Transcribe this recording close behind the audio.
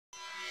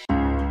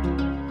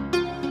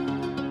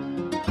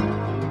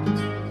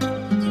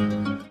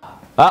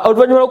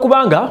Oluvannyuma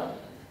lw'okubanga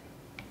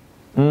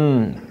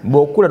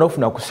bw'okula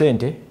n'ofuna ku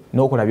ssente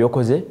n'okola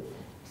by'okoze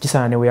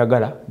kisaana ne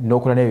weeyagala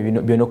n'okola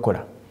n'ebyo by'onokkola.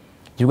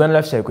 Uganda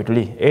lifestyle kwe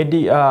tuli.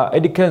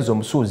 Eddy Kenzo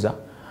omusuuza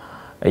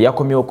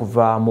yakomye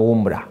okuva mu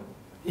umra.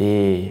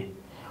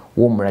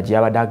 Umra gye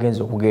yabadde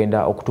agenza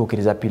okugenda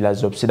okutuukiriza pillars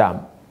z'obusiraamu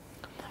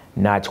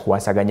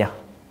n'akikwasaganya.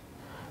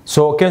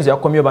 So Kenzo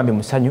yakomyeyo bambi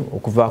musanyu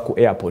okuva ku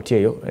airport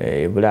eyo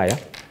Bulaaya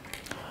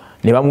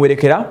ne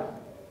bamuwerekera.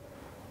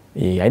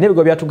 Alina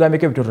ebigo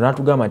byatugambeko ebitono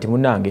n'atugamba nti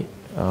munnange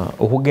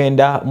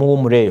okugenda mu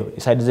umra eyo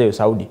side zeyo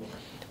Saudi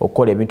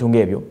okukola ebintu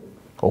ng'ebyo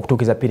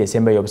okutuukiza pira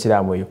esembe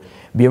y'obusiraamu eyo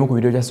byemu ku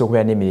bidyo kyasa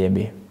okubeera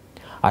n'emirembe.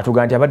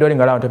 Atugamba nti abadde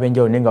olinga abantu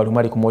abenjawulo naye nga olumu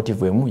ali ku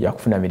motive emu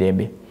yakufuna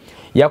mirembe.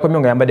 Yakomye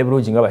nga yambadde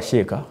bulungi nga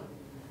basheeka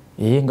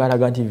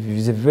ng'alaga nti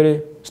is a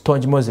very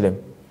staunch Muslim.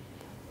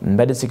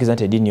 Mbadde sikiza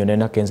nti eddiini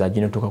yonna Kenzo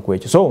aginotuuka ku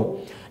ekyo. So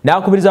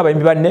n'akubiriza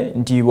abayimbi banne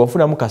nti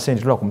bw'ofunamu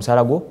kasente tola ku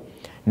musaala gwo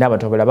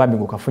n'abantu abalala bambi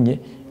ng'okafunye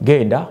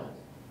genda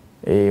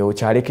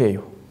okyaleko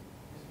eyo.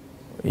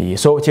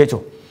 So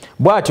kyekyo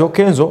bw'atyo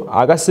Kenzo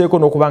agasseeko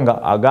n'okuba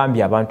nga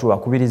agambye abantu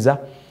bakubiriza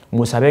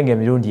musabenga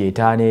emirundi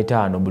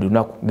 5 buli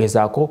lunaku.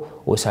 Gezaako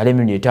osale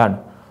emirundi 5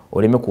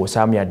 oleme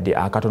kwosaamu yadde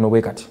akatono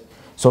bwe kati.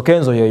 So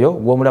Kenzo yoyo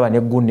gw'omulaba ne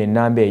gunne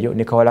ennamba eyo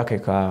ne kawala ke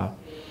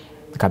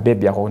ka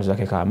baby akonza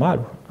ke ka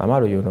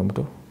Amaru yo no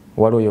muto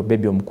wali oyo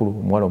baby omukulu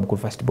omwala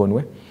omukulu first born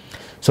we.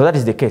 So that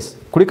is the case.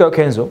 Kulika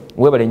Kenzo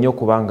webale nnyo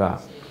kubanga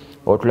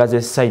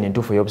otulaze sign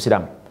entuufu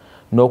y'obusiraamu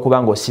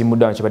n'okubanga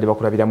osiimudde abantu kibadde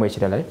bakulabiramu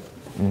ekirala.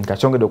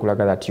 Kachongedde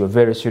okulaga that you're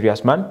very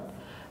serious man.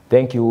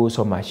 Thank you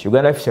so much.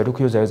 Uganda Lifestyle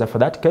tukuyuza for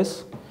that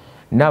case.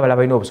 N'abalala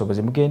balina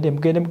obusobozi mugende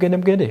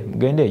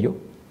eyo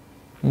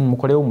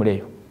mukolewo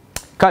muleyo.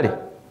 Kale